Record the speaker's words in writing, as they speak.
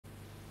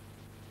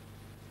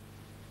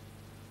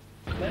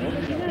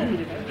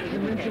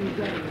That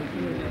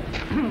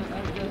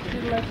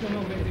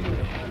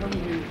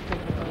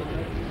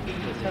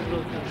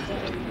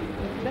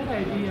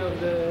idea of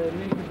the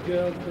naked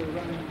girl to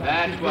run.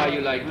 That's why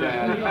you like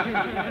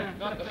jazz.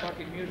 Not the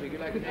fucking music, you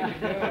like the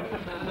naked girl.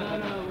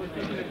 No, we're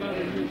thinking about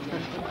the music.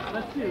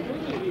 Let's see, what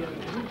idea?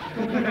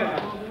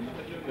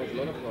 There's a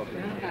lot of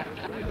problems.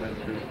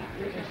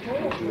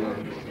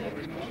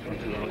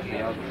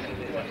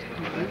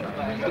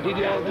 Did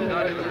you all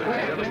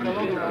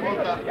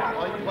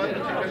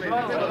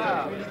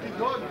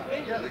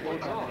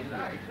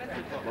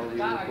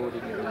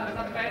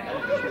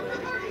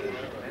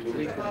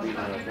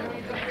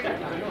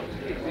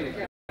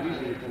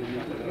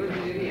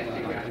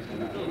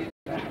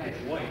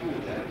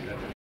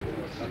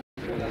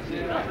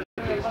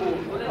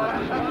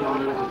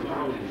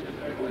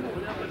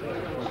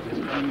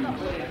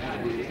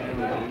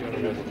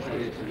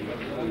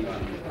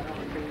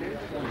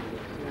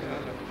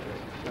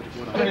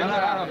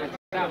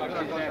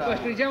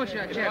Stringiamoci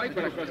la cerca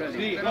quella cosa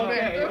lì.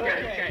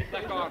 Ok,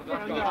 d'accordo.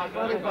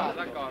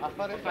 A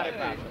fare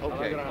pace.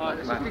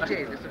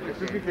 Ok.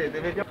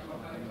 Sufficiente, vediamo.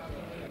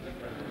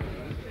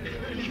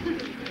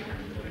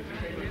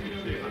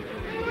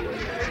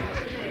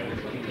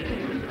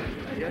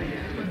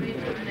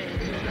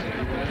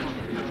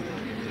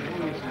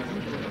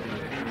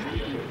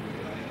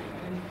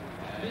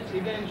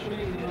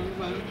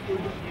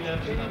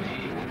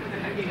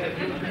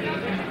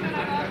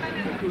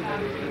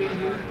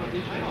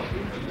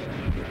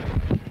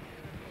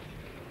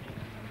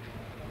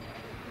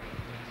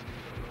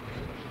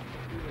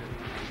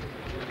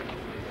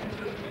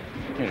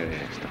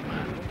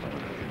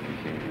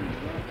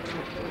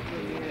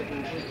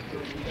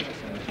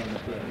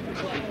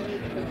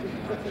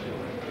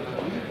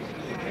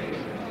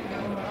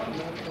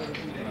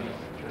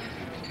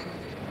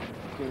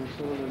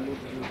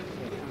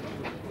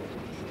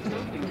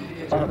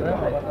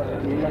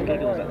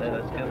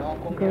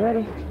 Okay,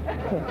 ready?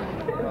 Okay.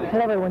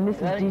 Hello everyone, this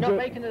is DJ... You're not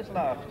making us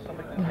laugh.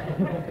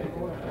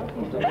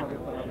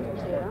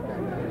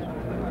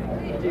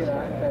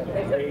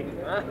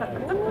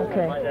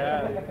 Okay.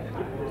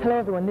 Hello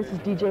everyone, this is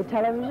DJ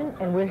Television,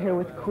 and we're here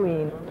with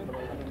Queen.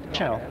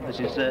 Ciao, this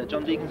is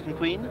John Deacon from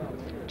Queen.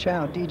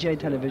 Ciao, DJ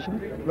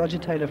Television. Roger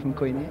Taylor from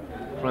Queen here.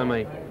 Hi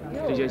mate,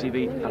 DJ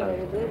TV, hello.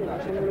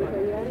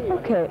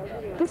 Okay,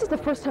 this is the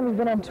first time you've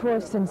been on tour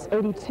since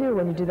 '82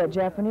 when you did that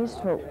Japanese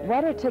tour.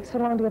 Why did it take so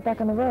long to get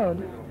back on the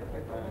road?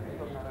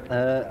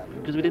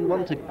 Because we didn't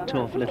want to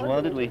tour for a little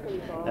while, did we?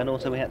 And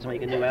also we had to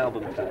make a new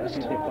album first,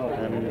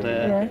 and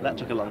that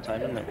took a long time,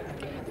 didn't it?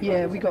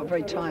 Yeah, we got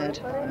very tired,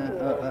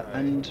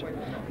 and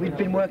we'd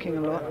been working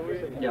a lot,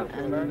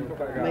 and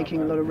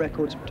making a lot of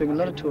records, doing a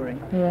lot of touring.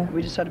 Yeah.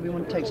 We decided we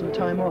wanted to take some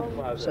time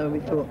off, so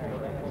we thought,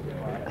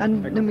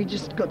 and then we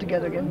just got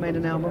together again, made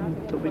an album,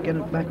 thought we'd get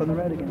it back on the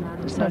road again.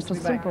 It's nice Sounds to so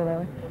be back. simple that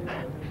way.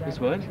 This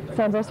word?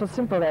 Sounds also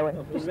simple that way.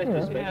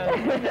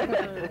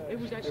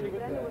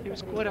 It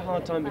was quite a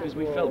hard time because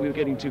we felt we were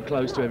getting too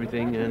close to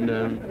everything, and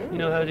you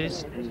know how it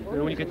is. You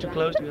know, when you get too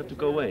close, you have to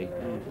go away.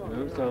 You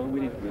know, so we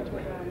did.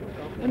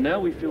 And now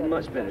we feel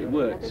much better. It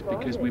works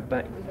because we're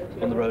back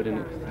on the road, and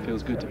it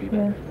feels good to be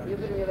back. Yeah.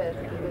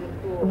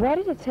 Why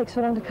did it take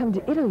so long to come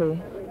to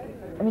Italy?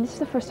 I mean, this is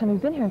the first time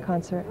you've been here in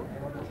concert.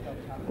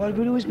 Well,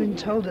 we'd always been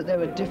told that there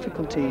were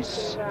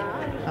difficulties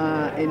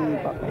in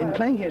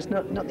playing here. It's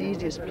not the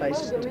easiest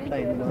place to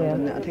play in the world,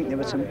 and I think there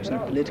were some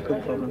sort of political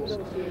problems.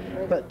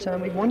 But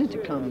we wanted to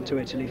come to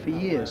Italy for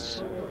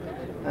years,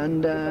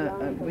 and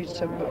we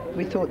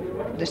thought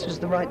this was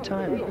the right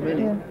time,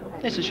 really. Yeah.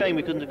 It's a shame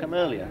we couldn't have come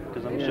earlier,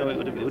 because I'm sure it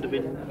would have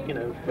been, you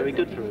know, very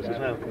good for us as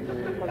well.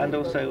 And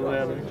also,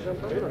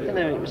 you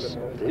know, it was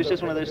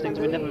just one of those things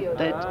we never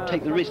dared to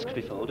take the risk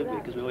before, did we?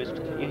 Because we always,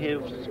 you hear,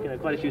 you know,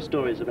 quite a few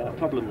stories about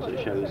problems at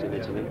shows in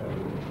Italy.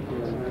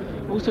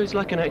 Also, it's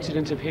like an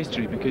accident of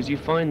history, because you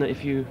find that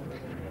if you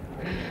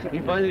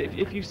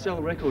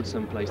sell records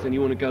someplace, then you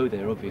want to go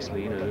there,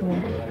 obviously, you know.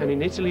 And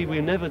in Italy,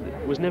 was never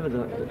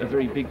a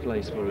very big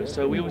place for us.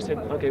 So we always said,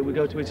 okay, we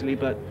go to Italy,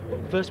 but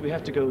first we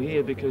have to go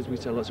here because we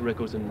sell lots of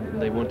records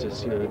and they want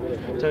us, you know.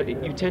 So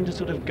you tend to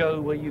sort of go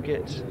where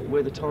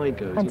the tide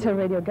goes. Until you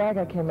know? Radio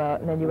Gaga came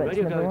out, and then you went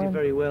Radio to Gaga did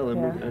very well,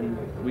 and, Yeah. and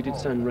we did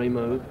San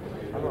Remo,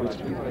 which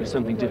was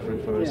something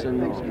different for us. And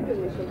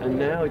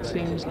now it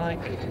seems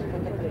like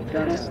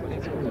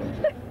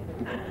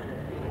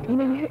You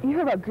know, you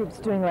hear about groups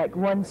doing like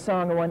one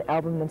song or one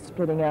album and then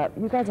splitting up.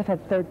 You guys have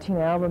had 13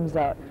 albums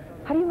out.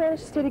 How do you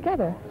manage to stay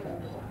together?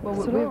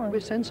 Well, So we're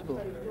sensible.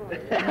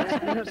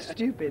 We're not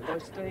stupid. we're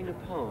staying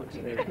apart.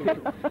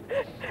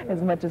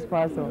 As much as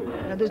possible.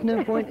 Now, there's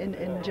no point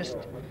in just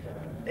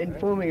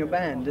forming a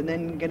band and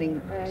then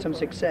getting some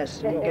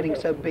success and getting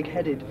so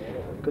big-headed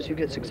because you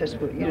get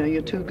successful. You know,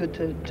 you're too good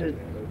to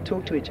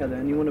talk to each other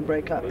and you want to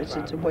break up. It's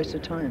a waste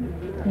of time.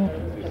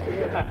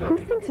 Yeah. Who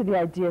thinks of the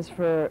ideas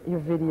for your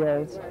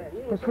videos?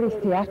 They're pretty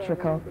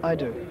theatrical. I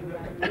do.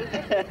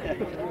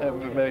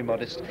 Very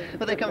modest.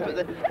 But they come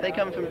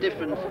from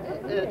different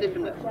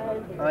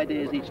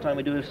ideas each time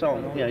we do a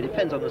song. You know, it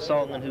depends on the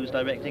song and who's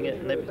directing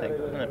it and everything.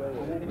 You know.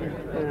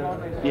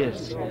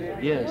 Yes.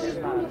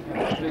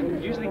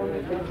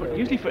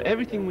 Usually for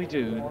everything we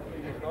do,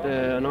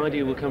 an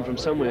idea will come from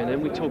somewhere, and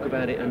then we talk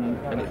about it, and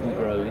it will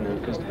grow. You know,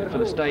 because for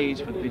the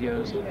stage, for the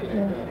videos,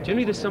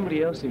 generally there's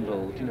somebody else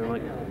involved. You know,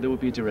 like there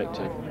would be a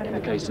director in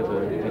the case of a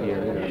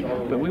video. You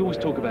know, but we always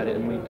talk about it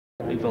and we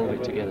evolve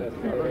it together.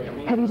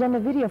 Have you done the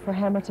video for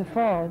Hammer to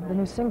Fall, the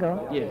new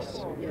single?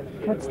 Yes.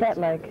 What's that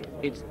like?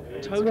 It's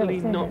totally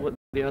not what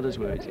the others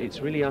were. It's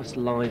really us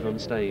live on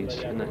stage,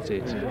 and that's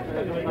it.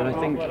 And I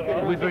think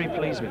we're very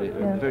pleased with it.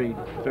 We're very,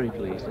 very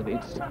pleased. And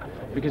it's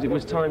because it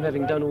was time,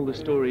 having done all the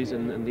stories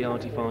and the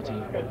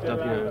arty-farty stuff,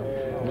 you know,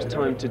 it was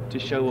time to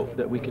show up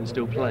that we can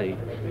still play.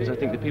 Because I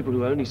think the people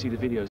who only see the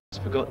videos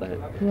forgot that.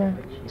 Yeah.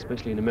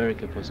 Especially in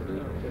America,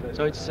 possibly.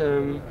 So it's,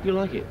 you'll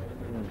like it.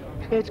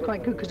 Yeah, it's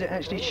quite good because it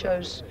actually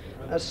shows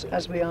us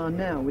as we are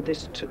now with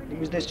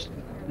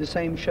the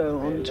same show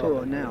on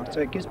tour now. So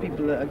it gives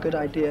people a good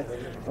idea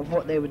of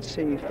what they would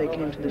see if they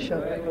came to the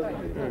show.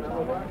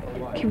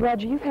 Okay,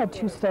 Roger, you've had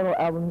 2 solo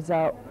albums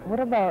out. What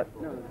about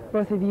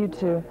both of you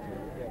two,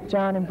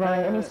 John and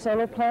Brian? Any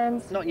solo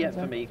plans? Not yet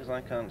for me because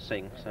I can't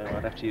sing, so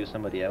I'd have to use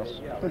somebody else.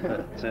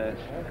 But,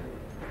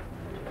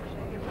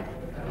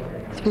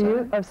 for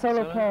you?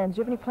 Solo plans. Do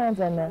you have any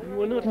plans on that?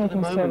 Well, not at the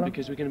moment solo?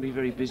 because we're going to be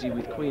very busy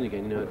with Queen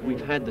again. You know,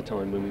 we've had the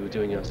time when we were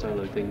doing our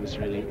solo things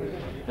really,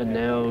 and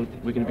now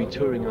we're going to be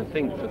touring, I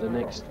think, for the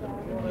next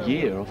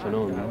year off and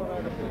on,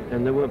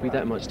 and there won't be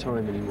that much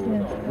time anymore.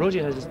 Yeah.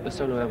 Roger has a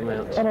solo album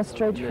out. And A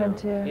Strange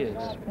Frontier.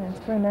 Yes. Yeah, it's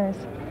very nice.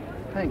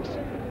 Thanks.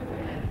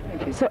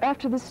 Thank you. So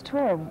after this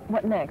tour,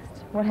 what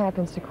next? What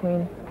happens to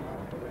Queen?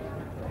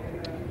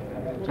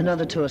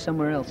 Another tour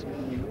somewhere else.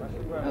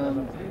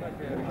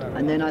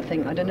 And then I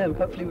think, I don't know,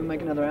 hopefully we'll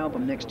make another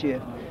album next year.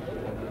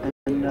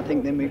 And I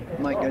think then we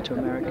might go to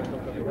America.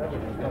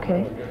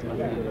 Okay.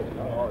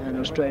 And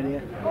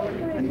Australia.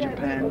 And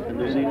Japan. and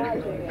New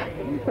Zealand.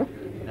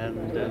 And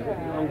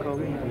Hong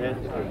Kong. Yeah.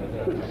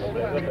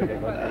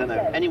 I don't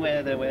know.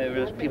 Anywhere there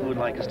where people would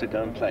like us to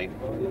go and play.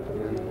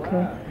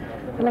 Okay.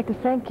 I'd like to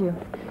thank you.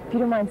 If you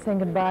don't mind saying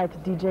goodbye to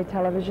DJ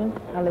Television,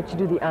 I'll let you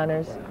do the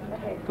honors.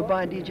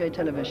 Goodbye, DJ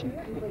Television.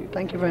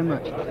 Thank you very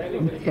much.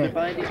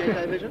 Goodbye, DJ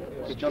Television.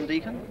 It's John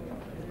Deacon.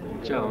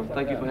 Ciao.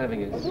 Thank you for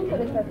having us.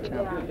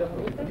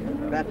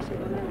 That's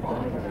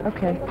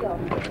Okay.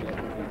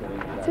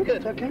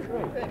 good, okay.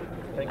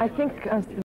 I think